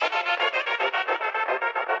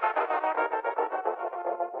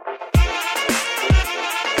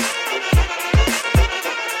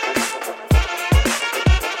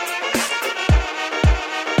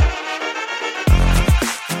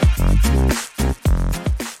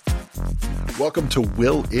Welcome to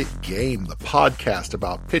Will It Game, the podcast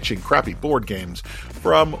about pitching crappy board games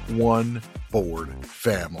from one board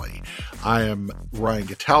family. I am Ryan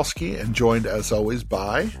Gutowski and joined as always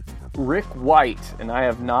by Rick White, and I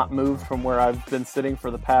have not moved from where I've been sitting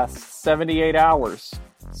for the past 78 hours.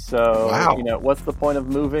 So, wow. What's the point of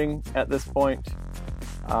moving at this point?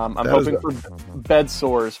 I'm hoping for bed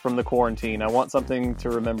sores from the quarantine. I want something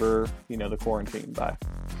to remember, the quarantine by.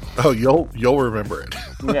 Oh, you'll remember it.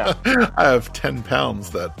 Yeah. I have 10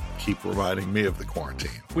 pounds that keep reminding me of the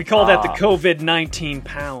quarantine. We call that the COVID-19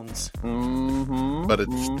 pounds. Mm-hmm. But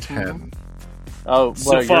it's 10. Oh, well,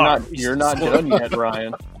 so you're not done yet,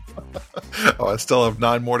 Ryan. Oh, I still have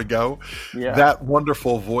 9 more to go. Yeah. That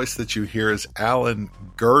wonderful voice that you hear is Alan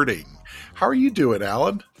Gerding. How are you doing,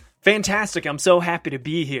 Alan? Fantastic. I'm so happy to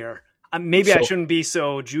be here. I shouldn't be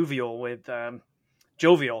so jovial with...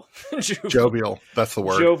 Jovial. Jovial. That's the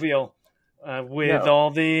word. Jovial. With all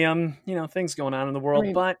the, things going on in the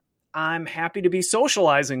world. But I'm happy to be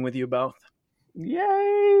socializing with you both.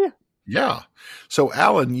 Yay! Yeah. So,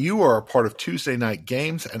 Alan, you are a part of Tuesday Night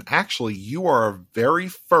Games, and actually, you are our very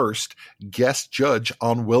first guest judge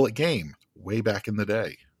on Will It Game way back in the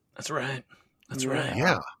day. That's right. That's right.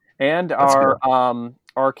 Yeah. And That's our good.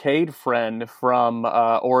 Arcade friend from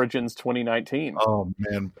Origins 2019. Oh,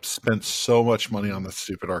 man. Spent so much money on this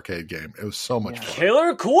stupid arcade game. It was so much fun.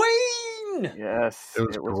 Killer Queen! Yes. It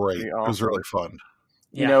was great. Awesome. It was really fun.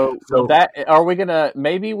 Yeah. Are we gonna?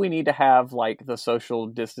 Maybe we need to have like the social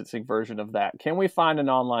distancing version of that. Can we find an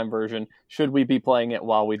online version? Should we be playing it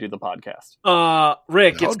while we do the podcast?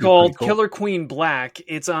 Rick, it's called Killer Queen Black.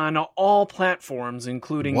 It's on all platforms,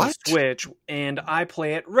 including the Switch, and I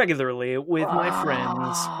play it regularly with my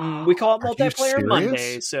friends. We call it Multiplayer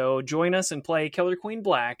Monday, so join us and play Killer Queen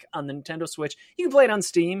Black on the Nintendo Switch. You can play it on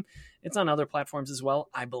Steam. It's on other platforms as well,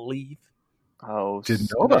 I believe. Oh,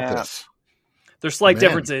 didn't know about this. There's slight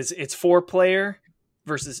differences. It's 4-player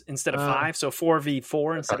versus instead of 5, so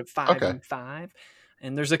 4v4 instead of 5v5.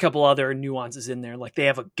 And there's a couple other nuances in there, like they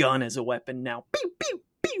have a gun as a weapon now. Pew pew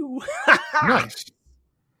pew. Nice.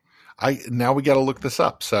 Now we got to look this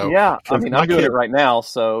up. So yeah, I'm doing it right now.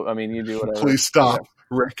 So you do whatever. Please stop,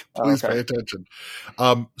 Rick. Please pay attention.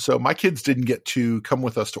 So my kids didn't get to come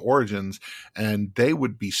with us to Origins, and they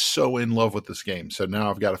would be so in love with this game. So now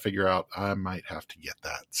I've got to figure out. I might have to get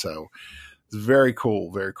that. So. Very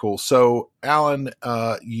cool. Very cool. So, Alan,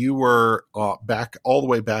 you were back all the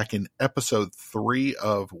way back in episode 3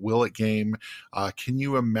 of Will It Game. Can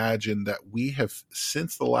you imagine that we have,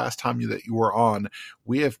 since the last time that you were on,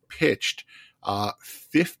 we have pitched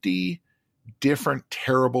 50 different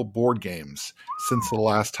terrible board games since the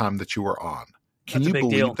last time that you were on. Can you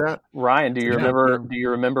believe that? Ryan, do you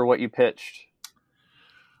remember what you pitched?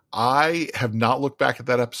 I have not looked back at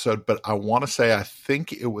that episode, but I want to say I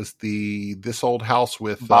think it was This Old House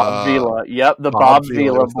with Bob Vila. Yep, the Bob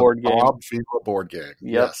Vila board game. Bob Vila board game. Yep,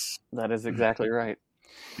 yes, that is exactly right.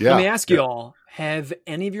 Yeah. Let me ask you all: have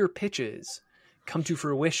any of your pitches come to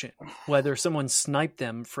fruition? Whether someone sniped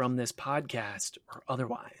them from this podcast or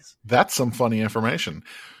otherwise? That's some funny information.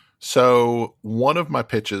 So one of my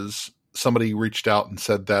pitches. Somebody reached out and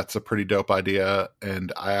said that's a pretty dope idea,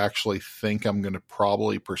 and I actually think I'm going to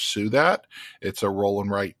probably pursue that. It's a roll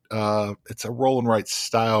and write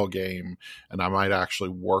style game, and I might actually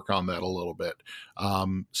work on that a little bit.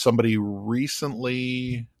 Somebody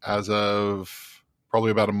recently, as of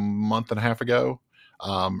probably about a month and a half ago,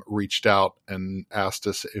 reached out and asked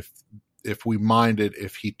us if we minded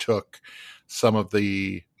if he took some of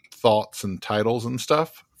the thoughts and titles and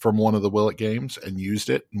stuff from one of the Will It games and used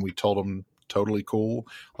it, and we told him totally cool.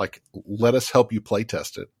 Like, let us help you play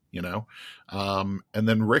test it, And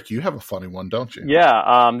then Rick, you have a funny one, don't you?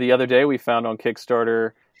 Yeah. The other day we found on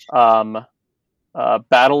Kickstarter,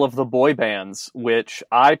 Battle of the Boy Bands, which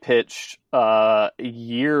I pitched a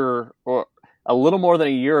year or a little more than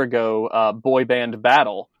a year ago. Boy Band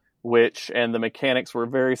Battle. And the mechanics were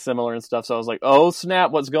very similar and stuff. So I was like, oh snap,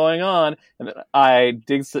 what's going on? And then I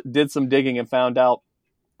did some digging and found out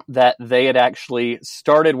that they had actually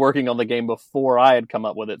started working on the game before I had come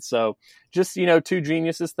up with it. So just, two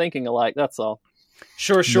geniuses thinking alike. That's all.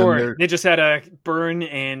 Sure. They just had to burn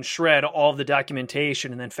and shred all of the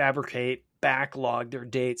documentation and then fabricate, backlog their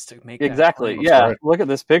dates to make exactly. That yeah. Right. Look at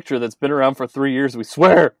this picture that's been around for 3 years. We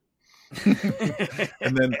swear.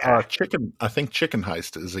 And then Chicken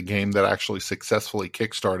Heist is a game that actually successfully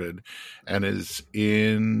kickstarted and is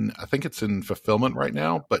I think it's in fulfillment right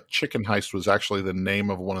now, but Chicken Heist was actually the name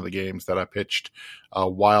of one of the games that I pitched a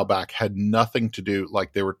while back. Had nothing to do,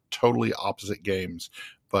 like they were totally opposite games,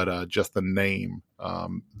 but just the name.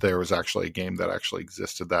 There was actually a game that actually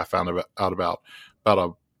existed that I found out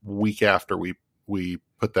about week after we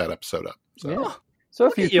put that episode up. So. Yeah.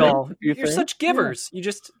 So if you're such givers. You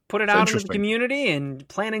just put it out into the community and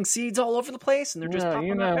planting seeds all over the place, and they're just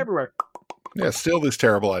popping up everywhere. Yeah, steal these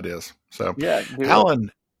terrible ideas. So, yeah,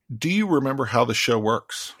 Alan, do you remember how the show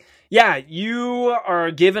works? Yeah, you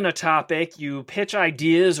are given a topic, you pitch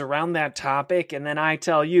ideas around that topic, and then I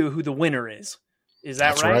tell you who the winner is. Is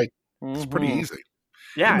that That's right? It's pretty easy.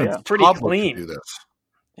 Yeah, it's pretty clean. Do this.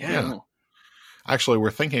 Yeah. Actually,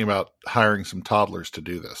 we're thinking about hiring some toddlers to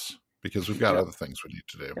do this because we've got other things we need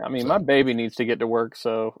to do. I mean, my baby needs to get to work,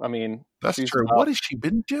 so I mean, that's true. What has she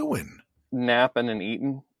been doing? Napping and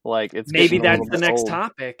eating. Like it's maybe that's the next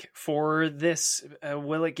topic for this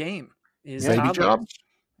Will It game. Is baby toddlers. Jobs?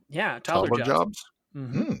 Yeah, toddler jobs.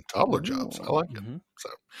 Toddler jobs. I like it.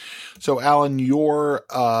 So Alan, your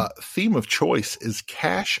theme of choice is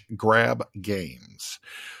cash grab games.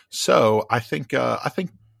 So I think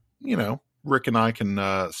Rick and I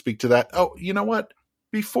can speak to that. Oh, you know what?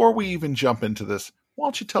 Before we even jump into this, why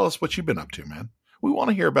don't you tell us what you've been up to, man? We want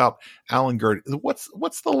to hear about Alan Gerding.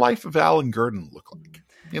 What's the life of Alan Gerding look like?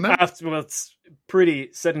 You know, well, it's pretty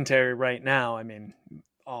sedentary right now. I mean,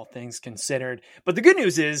 all things considered. But the good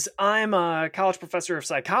news is I'm a college professor of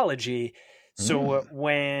psychology. So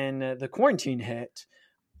when the quarantine hit,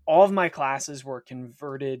 all of my classes were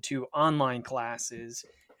converted to online classes.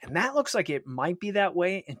 And that looks like it might be that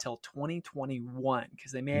way until 2021,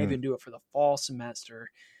 because they may even do it for the fall semester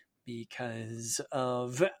because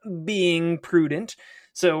of being prudent.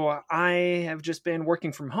 So I have just been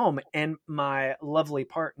working from home, and my lovely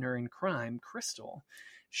partner in crime, Crystal,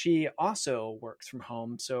 she also works from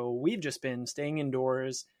home. So we've just been staying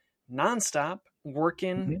indoors nonstop,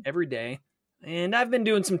 working every day. And I've been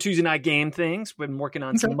doing some Tuesday night game things. Been working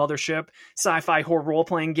on some Mothership sci-fi horror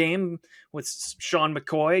role-playing game with Sean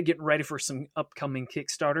McCoy, getting ready for some upcoming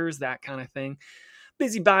Kickstarters, that kind of thing.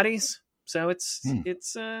 Busybodies. So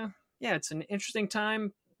it's an interesting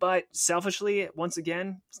time, but selfishly, once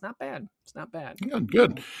again, it's not bad. It's not bad.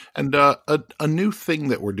 Good. And a new thing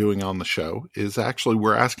that we're doing on the show is actually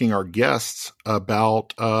we're asking our guests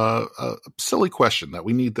about a silly question that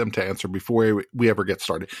we need them to answer before we ever get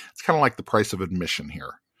started. It's kind of like the price of admission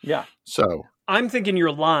here. Yeah. So I'm thinking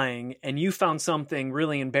you're lying and you found something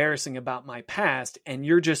really embarrassing about my past, and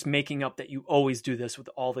you're just making up that you always do this with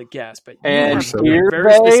all the guests. But and here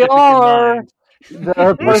they are.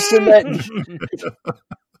 The person that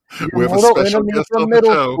we have a special guest from on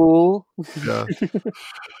middle the show.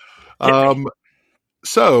 Yeah.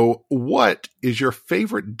 So what is your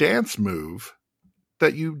favorite dance move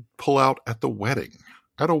that you pull out at the wedding?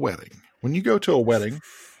 At a wedding. When you go to a wedding,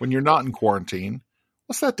 when you're not in quarantine,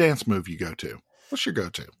 what's that dance move you go to? What's your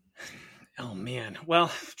go-to? Oh, man. Well,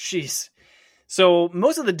 jeez. So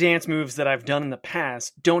most of the dance moves that I've done in the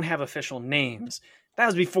past don't have official names. That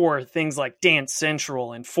was before things like Dance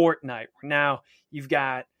Central and Fortnite. Now you've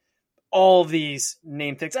got all these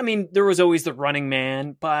name things. I mean, there was always the Running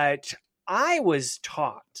Man, but I was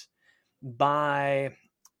taught by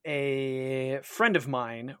a friend of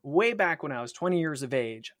mine way back when I was 20 years of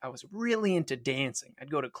age. I was really into dancing. I'd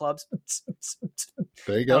go to clubs.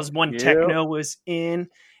 There you go. That was one techno was in,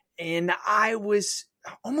 and I was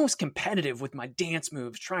almost competitive with my dance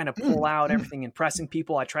moves, trying to pull out everything, impressing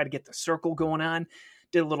people. I tried to get the circle going on,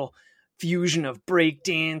 did a little fusion of break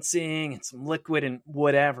dancing and some liquid and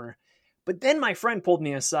whatever. But then my friend pulled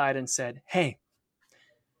me aside and said, "Hey,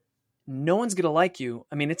 no one's going to like you.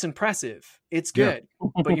 I mean, it's impressive. It's good,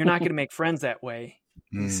 but you're not going to make friends that way."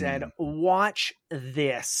 He said, "Watch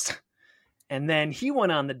this." And then he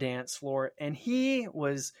went on the dance floor, and he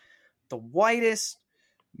was the whitest,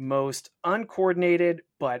 most uncoordinated,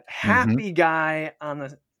 but happy guy on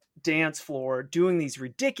the dance floor doing these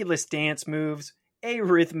ridiculous dance moves,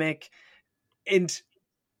 arrhythmic, and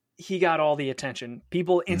he got all the attention.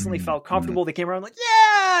 People instantly felt comfortable. They came around like,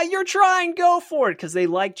 "Yeah, you're trying, go for it." Because they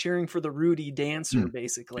like cheering for the Rudy dancer,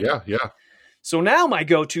 basically. Yeah. So now my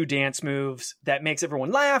go-to dance moves that makes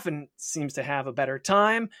everyone laugh and seems to have a better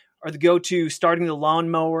time are the go-to starting the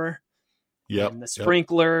lawnmower, and the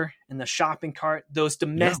sprinkler, and the shopping cart. Those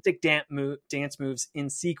domestic dance moves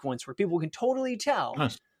in sequence where people can totally tell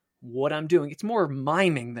what I'm doing. It's more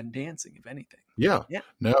miming than dancing, if anything. Yeah.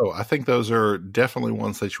 No, I think those are definitely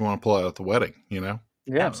ones that you want to pull out at the wedding, you know?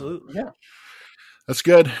 Yeah, absolutely. Yeah. That's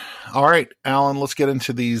good. All right, Alan, let's get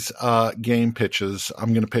into these game pitches.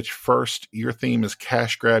 I'm going to pitch first. Your theme is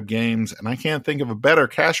cash grab games, and I can't think of a better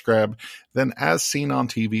cash grab than As Seen on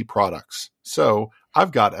TV products. So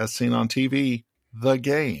I've got As Seen on TV, the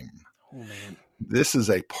game. Oh, man. This is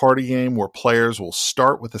a party game where players will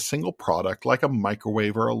start with a single product like a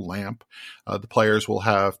microwave or a lamp. The players will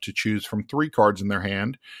have to choose from 3 cards in their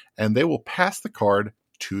hand, and they will pass the card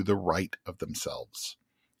to the right of themselves.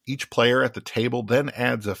 Each player at the table then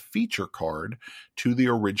adds a feature card to the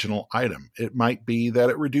original item. It might be that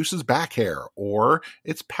it reduces back hair, or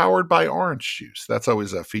it's powered by orange juice. That's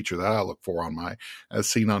always a feature that I look for on my As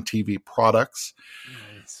Seen on TV products.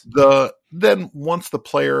 Nice. Then once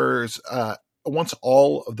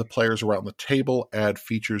all of the players around the table add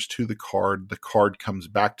features to the card comes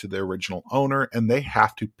back to the original owner, and they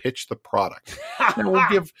have to pitch the product. And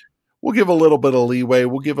we'll give a little bit of leeway.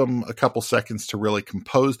 We'll give them a couple seconds to really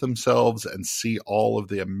compose themselves and see all of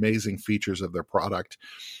the amazing features of their product.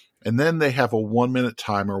 And then they have a 1-minute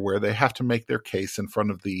timer where they have to make their case in front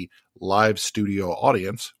of the live studio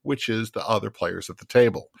audience, which is the other players at the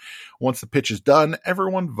table. Once the pitch is done,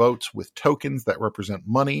 everyone votes with tokens that represent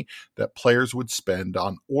money that players would spend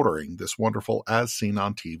on ordering this wonderful As Seen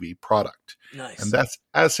on TV product. Nice. And that's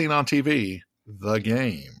As Seen on TV, the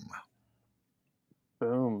game.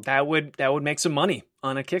 Boom. That would make some money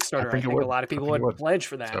on a Kickstarter. I think a lot of people would pledge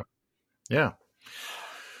for that. So, yeah.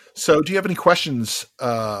 So do you have any questions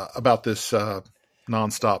about this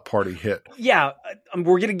nonstop party hit? Yeah.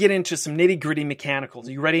 We're going to get into some nitty gritty mechanicals.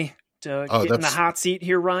 Are you ready to get in the hot seat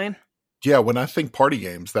here, Ryan? Yeah. When I think party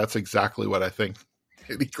games, that's exactly what I think.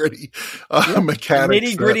 Nitty gritty mechanics.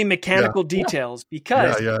 Nitty gritty mechanical details,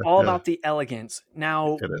 because it's all about the elegance.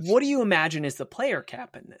 Now, what do you imagine is the player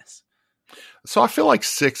cap in this? So I feel like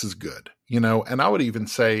 6 is good, and I would even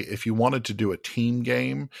say if you wanted to do a team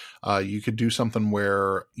game, you could do something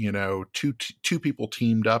where, two people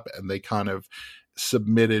teamed up and they kind of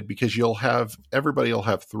submitted, because everybody will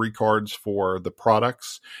have 3 cards for the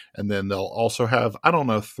products. And then they'll also have,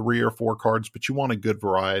 3 or 4 cards, but you want a good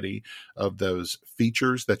variety of those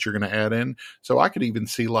features that you're going to add in. So I could even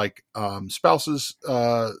see like spouses,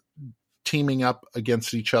 teaming up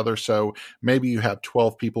against each other. So maybe you have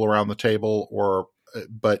 12 people around the table,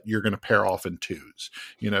 but you're going to pair off in 2s,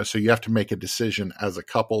 so you have to make a decision as a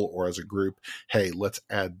couple or as a group. Hey, let's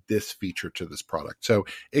add this feature to this product. So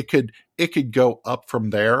it could go up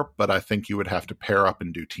from there, but I think you would have to pair up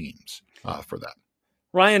and do teams for that.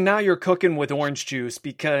 Ryan, now you're cooking with orange juice,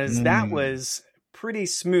 because that was pretty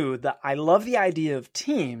smooth. I love the idea of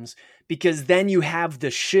teams, because then you have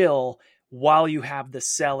the shill while you have the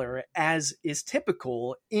seller, as is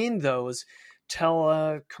typical in those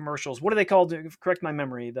telecommercials. What are they called? Correct my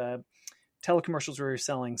memory. The telecommercials where you're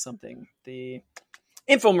selling something. The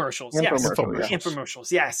infomercials. Yes. Infomercials.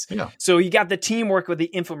 Yes. Yeah. So you got the teamwork with the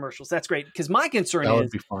infomercials. That's great. Because my concern that would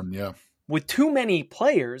be fun. Yeah. With too many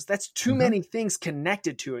players, that's too many things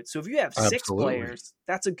connected to it. So if you have 6 players,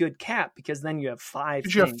 that's a good cap, because then you have 5.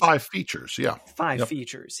 Because you have 5 features. Yeah. 5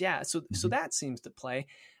 features. Yeah. So that seems to play.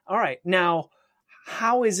 All right. Now,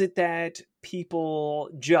 how is it that people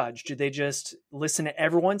judge? Do they just listen to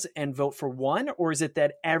everyone's and vote for one? Or is it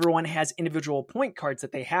that everyone has individual point cards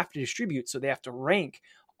that they have to distribute, so they have to rank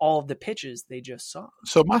all of the pitches they just saw?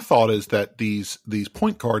 So my thought is that these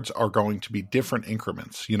point cards are going to be different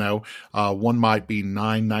increments. One might be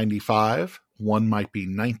 $9.95. One might be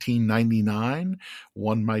 $19.99.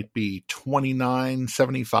 One might be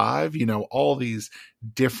 $29.75. All these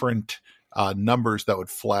different numbers that would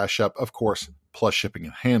flash up. Of course, plus shipping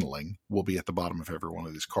and handling will be at the bottom of every one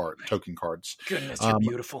of these token cards. Goodness, you're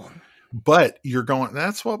beautiful. But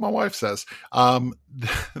that's what my wife says.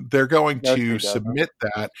 They're going to submit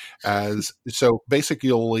that so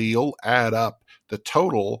basically you'll add up the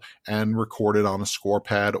total and record it on a score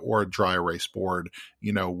pad or a dry erase board,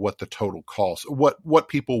 what the total cost, what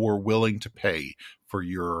people were willing to pay for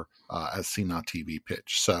your As Seen on TV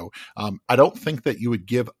pitch. So I don't think that you would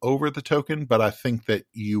give over the token, but I think that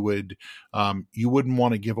you wouldn't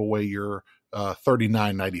want to give away your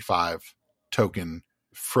 $39.95 token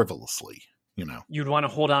frivolously. You'd want to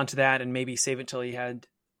hold on to that and maybe save it till you had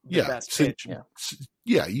the best pitch.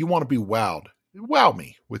 Yeah, you want to be wowed. Wow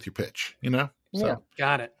me with your pitch, So. Yeah,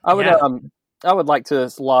 got it. I would like to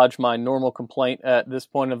lodge my normal complaint at this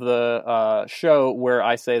point of the show, where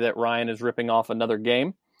I say that Ryan is ripping off another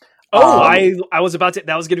game. I was about to.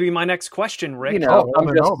 That was going to be my next question, Rick.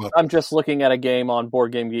 I'm just looking at a game on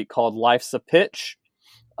Board Game Geek called Life's a Pitch,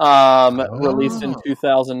 released in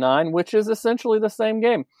 2009, which is essentially the same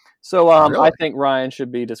game. So really? I think Ryan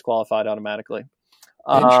should be disqualified automatically.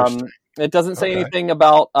 It doesn't say anything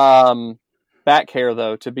about back hair,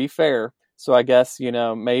 though, to be fair. So I guess,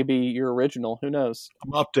 maybe your original. Who knows?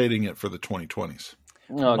 I'm updating it for the 2020s.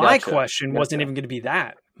 Oh, my question wasn't even going to be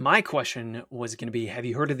that. My question was going to be, have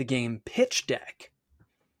you heard of the game Pitch Deck?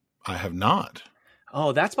 I have not.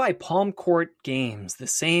 Oh, that's by Palm Court Games, the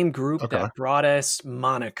same group that brought us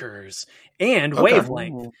Monikers and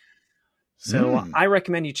Wavelength. So I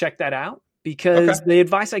recommend you check that out, because the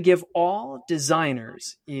advice I give all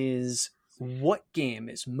designers is, what game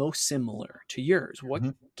is most similar to yours? What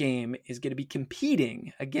game is going to be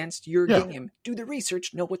competing against your game? Do the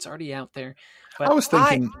research, know what's already out there. But I was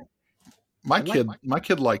thinking, my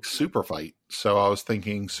kid likes Super Fight, so I was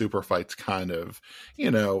thinking Super Fight's kind of,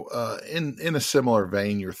 in a similar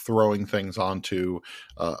vein. You're throwing things onto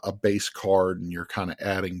a base card and you're kind of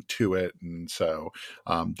adding to it, and so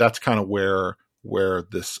that's kind of where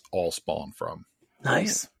this all spawned from.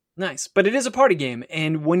 Nice. But it is a party game,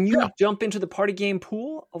 and when you jump into the party game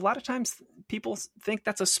pool, a lot of times people think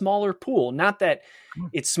that's a smaller pool. Not that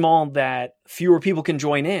it's small that fewer people can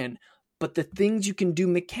join in, but the things you can do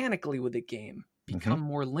mechanically with the game become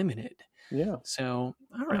more limited. Yeah. So,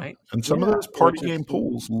 all right. And some of those party game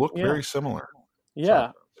pools look very similar.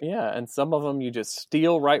 Yeah. Yeah, and some of them you just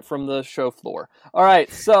steal right from the show floor. All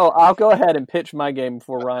right, so I'll go ahead and pitch my game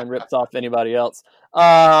before Ryan rips off anybody else.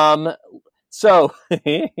 So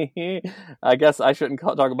I guess I shouldn't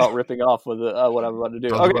talk about ripping off with what I'm about to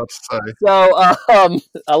do. Okay. So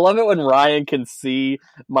I love it when Ryan can see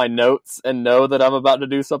my notes and know that I'm about to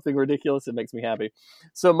do something ridiculous. It makes me happy.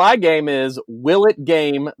 So my game is Will It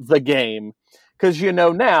Game the Game? Because,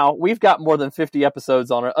 now we've got more than 50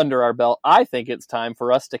 episodes under our belt. I think it's time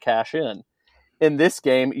for us to cash in. In this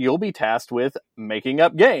game, you'll be tasked with making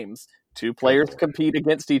up games. 2 players compete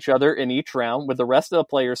against each other in each round, with the rest of the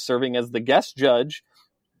players serving as the guest judge,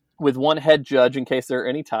 with 1 head judge in case there are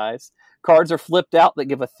any ties. Cards are flipped out that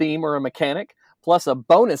give a theme or a mechanic, plus a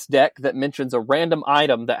bonus deck that mentions a random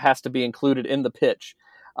item that has to be included in the pitch.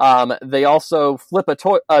 They also flip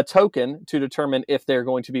a token to determine if they're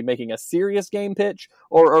going to be making a serious game pitch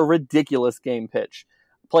or a ridiculous game pitch.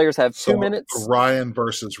 Players have 2 minutes. Ryan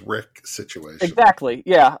versus Rick situation. Exactly.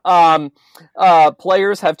 Yeah.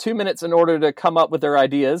 Players have 2 minutes in order to come up with their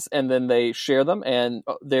ideas, and then they share them, and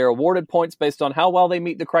they're awarded points based on how well they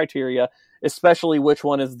meet the criteria, especially which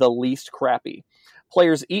one is the least crappy.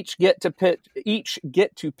 Players each get to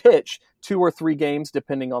pitch 2 or 3 games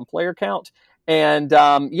depending on player count. And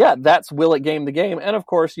that's Will It Game the Game. And of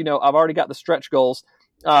course, I've already got the stretch goals.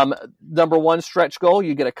 Number 1 stretch goal,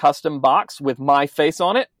 you get a custom box with my face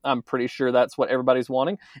on it. I'm pretty sure that's what everybody's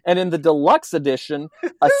wanting. And in the deluxe edition,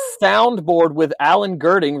 a soundboard with Alan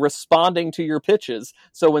Gerding responding to your pitches.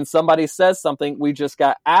 So when somebody says something, we just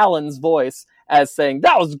got Alan's voice as saying,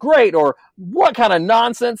 "That was great," or "What kind of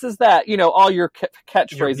nonsense is that?" All your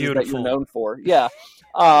catchphrases that you're known for. Yeah.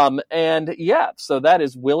 So that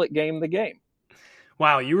is Will It Game the Game.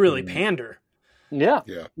 Wow, you really pander. Yeah.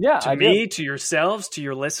 To me, to yourselves, to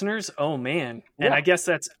your listeners. Oh man. And I guess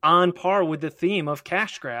that's on par with the theme of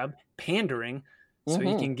Cash Grab, pandering, so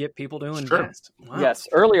you can get people to invest. Wow. Yes.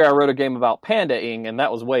 Earlier I wrote a game about pandaing, and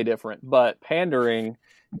that was way different, but pandering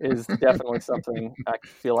is definitely something I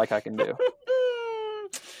feel like I can do.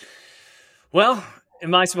 Well,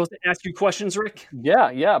 am I supposed to ask you questions, Rick?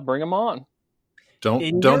 Yeah, bring them on. Don't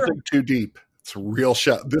think too deep. It's a real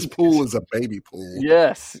shot. This pool is a baby pool.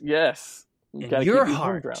 Yes. In your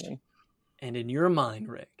heart and in your mind,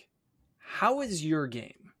 Rick, how is your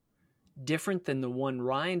game different than the one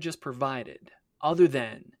Ryan just provided, other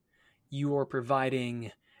than you are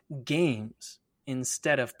providing games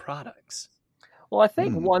instead of products? Well, I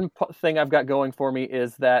think one thing I've got going for me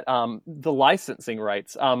is that the licensing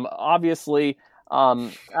rights. Obviously,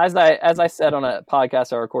 as I said on a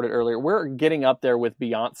podcast I recorded earlier, we're getting up there with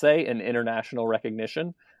Beyonce in international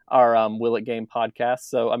recognition. Our Will It Game podcast.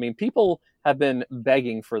 So, I mean, people have been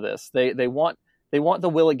begging for this. They want the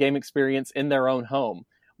Will It Game experience in their own home.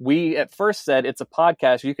 We at first said it's a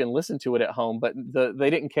podcast, you can listen to it at home, but they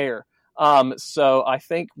didn't care. So I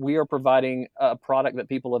think we are providing a product that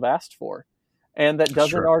people have asked for and that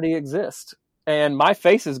doesn't already exist. And my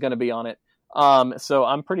face is going to be on it. So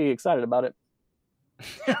I'm pretty excited about it.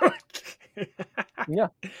 Yeah.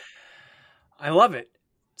 I love it.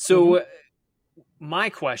 So my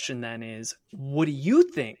question then is, what do you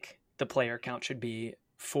think the player count should be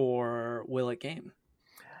for Will It Game?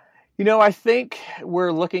 I think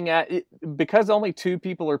we're looking at it because only 2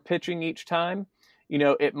 people are pitching each time.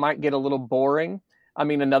 It might get a little boring. I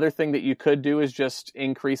mean, another thing that you could do is just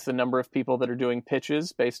increase the number of people that are doing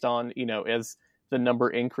pitches based on, as the number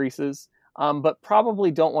increases. But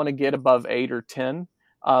probably don't want to get above 8 or 10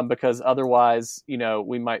 because otherwise,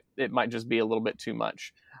 it might just be a little bit too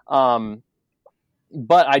much.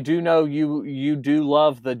 But I do know you do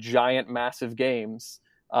love the giant, massive games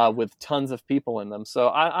with tons of people in them. So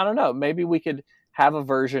I don't know. Maybe we could have a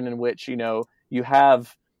version in which, you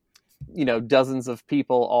have dozens of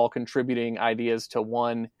people all contributing ideas to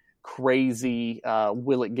one crazy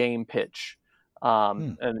will it game pitch.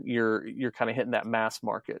 And you're kind of hitting that mass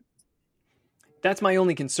market. That's my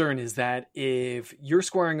only concern, is that if you're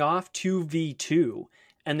squaring off 2v2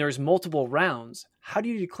 and there's multiple rounds, how do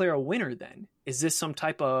you declare a winner then? Is this some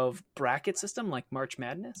type of bracket system like March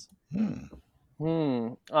Madness? I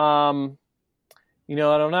don't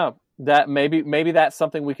know. That maybe that's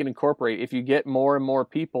something we can incorporate. If you get more and more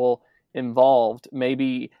people involved,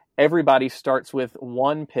 maybe everybody starts with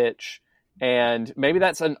one pitch, and maybe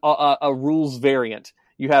that's a rules variant.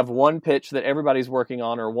 You have one pitch that everybody's working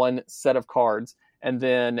on, or one set of cards, and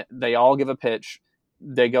then they all give a pitch.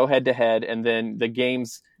 They go head to head, and then the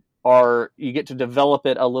games you get to develop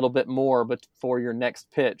it a little bit more before your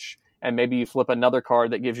next pitch. And maybe you flip another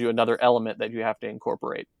card that gives you another element that you have to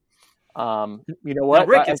incorporate. You know what, now,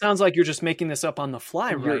 Rick? It sounds like you're just making this up on the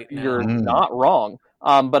fly right now. You're not wrong.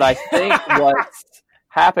 But I think what's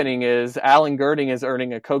happening is Alan Gerding is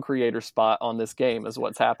earning a co-creator spot on this game. Is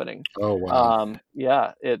what's happening. Oh wow!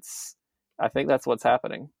 I think that's what's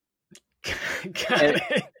happening.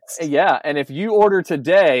 It. And if you order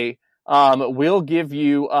today, we'll give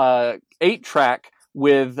you 8-track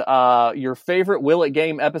with your favorite Will It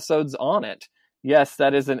Game episodes on it. Yes,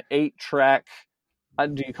 that is an 8-track.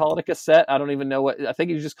 Do you call it a cassette? I don't even know what. I think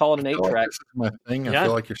you just call it an 8-track. Like this is my thing. I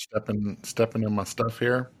feel like you're stepping in my stuff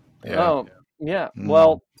here. Yeah. Oh, yeah.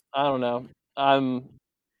 Well, I don't know.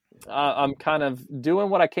 I'm kind of doing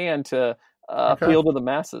what I can to appeal to the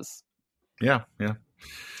masses. Yeah.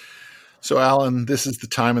 So, Alan, this is the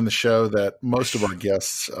time in the show that most of our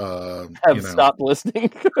guests have stopped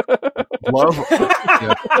listening. Love.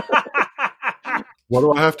 Yeah. What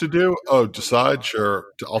do I have to do? Oh, decide? Sure.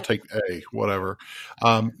 I'll take A, whatever.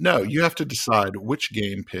 No, you have to decide which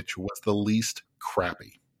game pitch was the least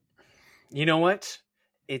crappy. You know what?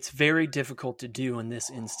 It's very difficult to do in this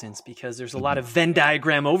instance because there's a lot of Venn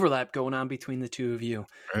diagram overlap going on between the two of you.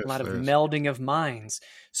 A lot of melding of minds.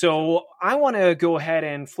 So I want to go ahead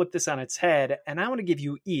and flip this on its head, and I want to give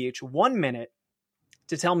you each 1 minute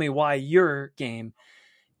to tell me why your game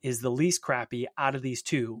is the least crappy out of these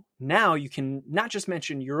two. Now you can not just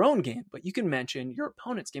mention your own game, but you can mention your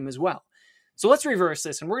opponent's game as well. So let's reverse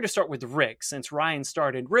this, and we're going to start with Rick, since Ryan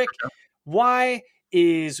started. Rick, why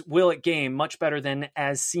is Will It Game much better than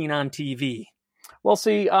As Seen on TV? Well,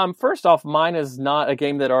 see, first off, mine is not a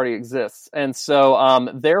game that already exists. And so,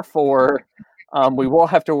 therefore, we won't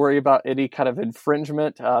have to worry about any kind of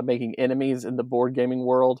infringement, making enemies in the board gaming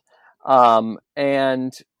world.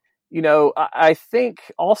 And I think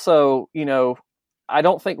also, I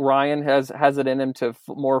don't think Ryan has it in him to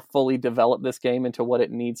more fully develop this game into what it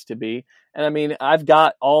needs to be. And I mean,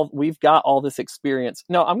 we've got all this experience.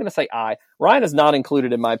 No, I'm going to say Ryan is not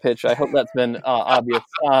included in my pitch. I hope that's been obvious.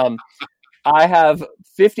 I have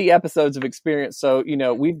 50 episodes of experience. So,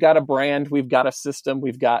 we've got a brand, we've got a system,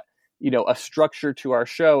 we've got, a structure to our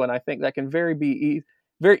show. And I think that can very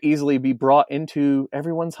easily be brought into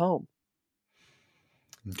everyone's home.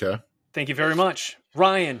 Okay. Thank you very much.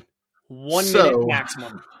 Ryan, 1 minute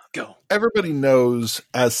maximum. Go. Everybody knows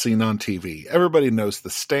As Seen on TV. Everybody knows the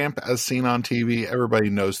stamp As Seen on TV. Everybody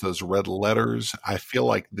knows those red letters. I feel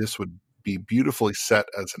like this would be beautifully set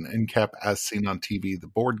as an end cap As Seen on TV, the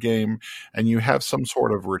board game. And you have some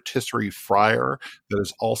sort of rotisserie fryer that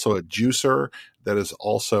is also a juicer, that is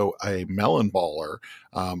also a melon baller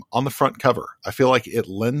on the front cover. I feel like it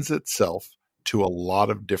lends itself to a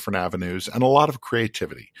lot of different avenues and a lot of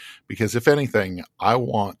creativity, because if anything, I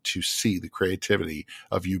want to see the creativity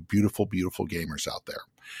of you beautiful, beautiful gamers out there.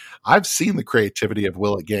 I've seen the creativity of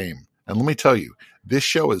Will It Game, and let me tell you, this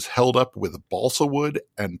show is held up with balsa wood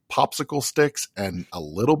and popsicle sticks and a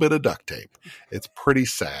little bit of duct tape. It's pretty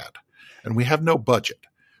sad, and we have no budget.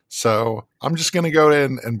 So I'm just going to go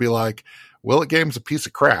in and be like, Will It Game's a piece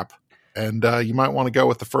of crap. And you might want to go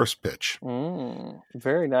with the first pitch.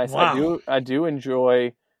 Very nice. Wow. I do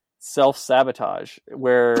enjoy self-sabotage,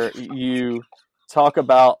 where you talk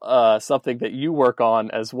about something that you work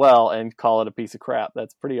on as well and call it a piece of crap.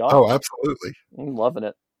 That's pretty awesome. Oh, absolutely. I'm loving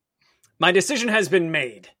it. My decision has been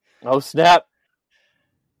made. Oh, snap.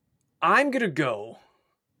 I'm going to go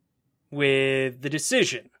with the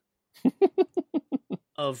decision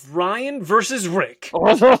of Ryan versus Rick.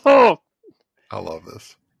 I love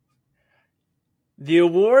this. The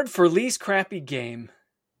award for least crappy game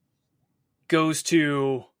goes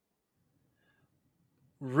to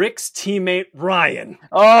Rick's teammate Ryan.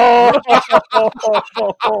 Oh,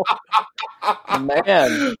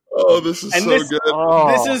 man! Oh, this is good.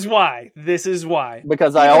 Oh. This is why.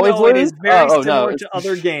 Because I always lose. It is very similar to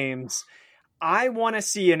other games. I want to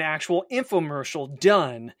see an actual infomercial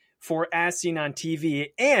done for As Seen on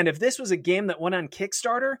TV. And if this was a game that went on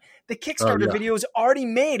Kickstarter, the Kickstarter video is already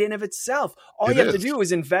made in of itself. All you have to do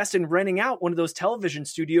is invest in renting out one of those television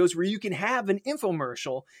studios where you can have an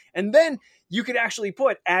infomercial, and then you could actually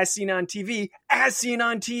put As Seen on TV, As Seen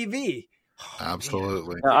on TV.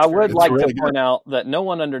 Absolutely. Now, I would like to point out that no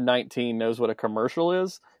one under 19 knows what a commercial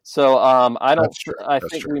is. So I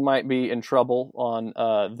think we might be in trouble on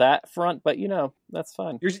that front, but that's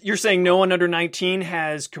fine. You're saying no one under 19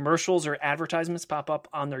 has commercials or advertisements pop up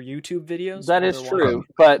on their YouTube videos? That is true,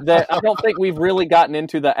 but I don't think we've really gotten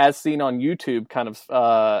into the As Seen on YouTube kind of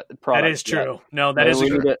product. That is true. Yet. No, that is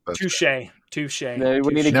true. Touche.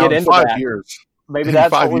 We need to get into 5 that. years. Maybe in that's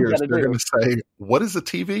 5 what years we they're going to say, "What is a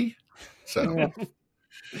TV?" So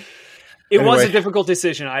it was a difficult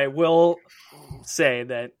decision. I will say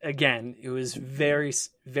that again. It was very,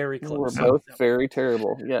 very close. We're both very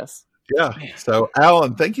terrible. Yes. Yeah. So,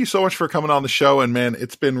 Alan, thank you so much for coming on the show, and man,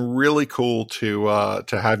 it's been really cool to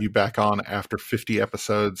have you back on after 50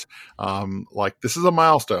 episodes. This is a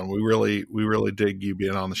milestone. We really dig you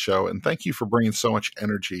being on the show, and thank you for bringing so much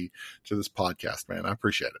energy to this podcast, man. I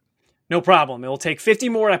appreciate it. No problem. It will take 50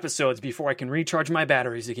 more episodes before I can recharge my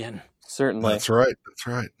batteries again. Certainly. That's right.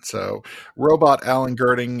 So Robot Alan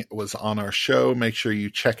Gerding was on our show. Make sure you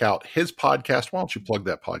check out his podcast. Why don't you plug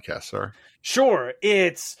that podcast, sir? Sure.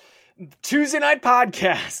 It's Tuesday Night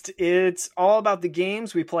Podcast. It's all about the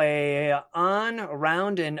games we play on,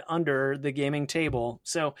 around, and under the gaming table.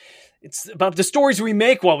 So it's about the stories we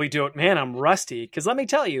make while we do it. Man, I'm rusty. Because let me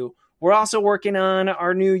tell you, we're also working on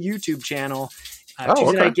our new YouTube channel.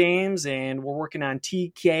 Tuesday Night Games, and we're working on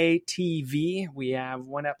TKTV. We have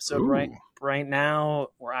one episode right now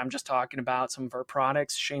where I'm just talking about some of our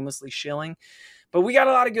products, shamelessly shilling. But we got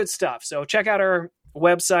a lot of good stuff. So check out our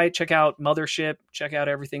website, check out Mothership, check out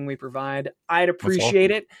everything we provide. I'd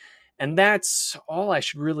appreciate it. And that's all I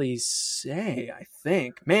should really say, I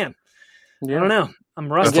think. Man, I don't know.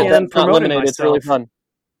 I'm rusty on promoting myself. It's really fun.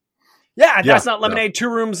 Yeah, that's not Lemonade. 2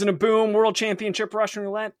 Rooms and a Boom, World Championship Russian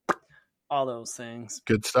Roulette. All those things.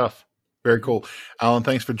 Good stuff. Very cool. Alan,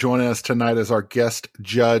 thanks for joining us tonight as our guest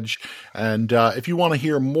judge. And if you want to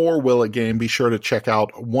hear more Will It Game, be sure to check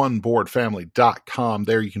out oneboardfamily.com.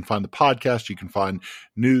 There you can find the podcast. You can find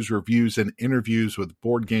news, reviews, and interviews with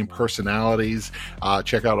board game personalities.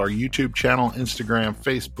 Check out our YouTube channel, Instagram,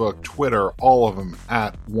 Facebook, Twitter, all of them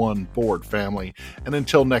at One Board Family. And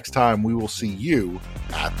until next time, we will see you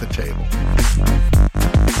at the table.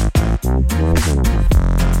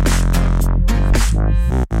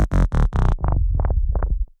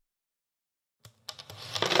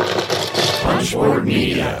 Punchboard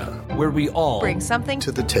Media, where we all bring something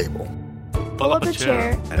to the table. Pull up a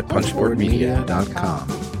chair at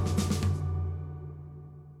punchboardmedia.com.